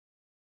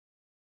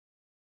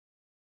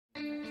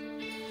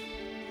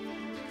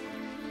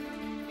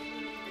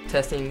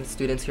testing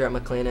students here at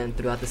McLean and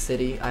throughout the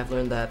city, I've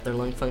learned that their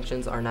lung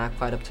functions are not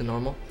quite up to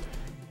normal.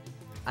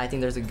 I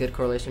think there's a good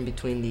correlation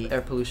between the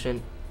air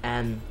pollution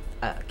and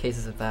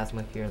cases of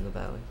asthma here in the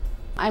valley.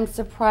 I'm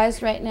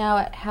surprised right now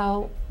at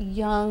how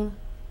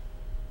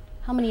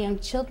many young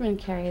children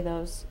carry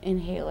those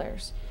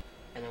inhalers.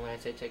 And then when I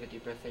say take a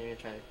deep breath in, you're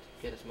trying to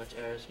get as much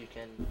air as you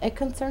can. It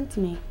concerns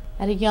me.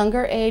 At a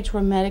younger age,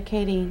 we're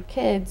medicating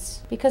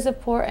kids because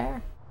of poor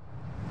air.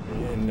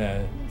 In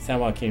the San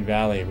Joaquin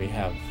Valley, we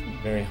have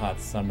very hot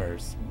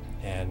summers,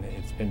 and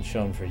it's been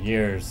shown for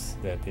years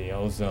that the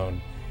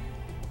ozone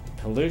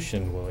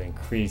pollution will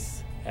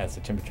increase as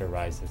the temperature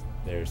rises.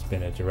 There's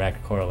been a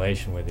direct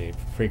correlation with the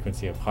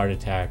frequency of heart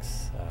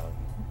attacks,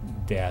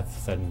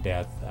 death, sudden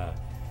death,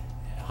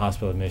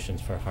 hospital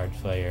admissions for heart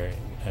failure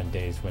on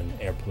days when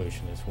air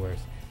pollution is worse.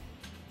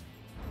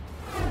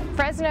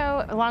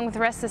 Fresno, along with the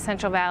rest of the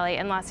Central Valley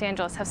and Los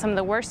Angeles, have some of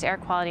the worst air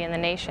quality in the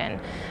nation.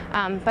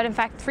 But in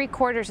fact,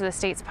 3/4 of the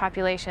state's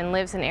population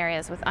lives in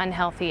areas with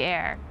unhealthy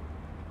air.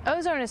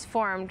 Ozone is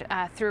formed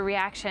through a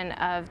reaction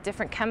of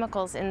different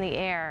chemicals in the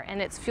air,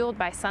 and it's fueled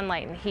by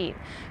sunlight and heat.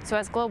 So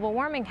as global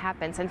warming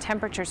happens and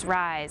temperatures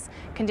rise,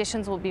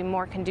 conditions will be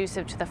more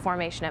conducive to the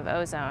formation of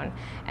ozone,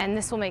 and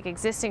this will make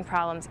existing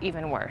problems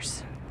even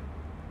worse.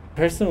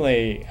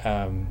 Personally,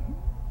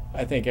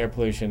 I think air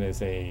pollution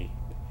is a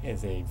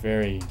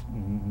very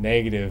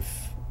negative,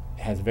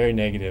 has a very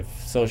negative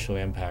social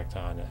impact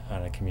on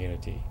a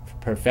community.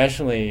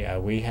 Professionally,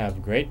 we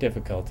have great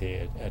difficulty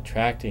at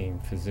attracting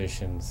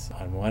physicians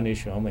on one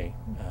issue only,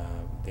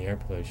 the air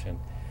pollution.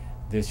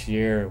 This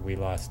year we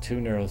lost 2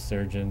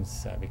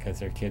 neurosurgeons because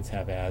their kids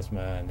have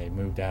asthma and they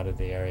moved out of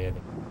the area.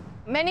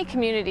 Many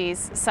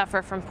communities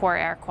suffer from poor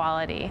air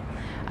quality.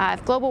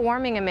 If global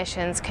warming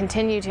emissions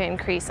continue to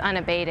increase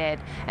unabated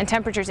and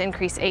temperatures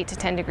increase 8 to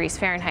 10 degrees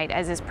Fahrenheit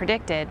as is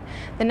predicted,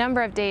 the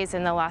number of days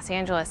in the Los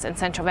Angeles and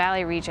Central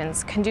Valley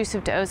regions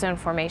conducive to ozone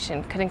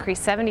formation could increase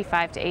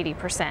 75 to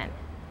 80%.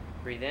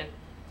 Breathe in.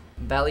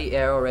 Valley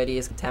air already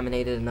is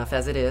contaminated enough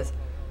as it is.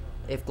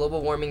 If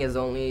global warming is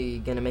only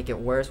going to make it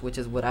worse, which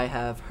is what I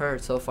have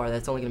heard so far,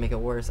 that's only going to make it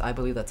worse, I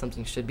believe that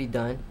something should be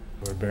done.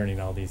 We're burning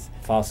all these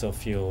fossil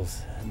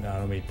fuels, not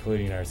only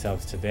polluting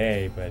ourselves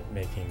today, but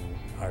making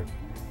our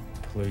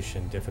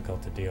pollution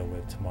difficult to deal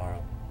with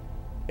tomorrow.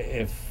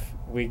 If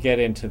we get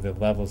into the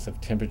levels of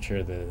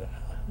temperature, the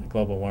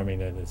global warming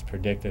that is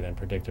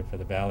predicted for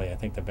the valley, I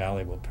think the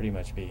valley will pretty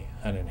much be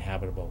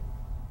uninhabitable.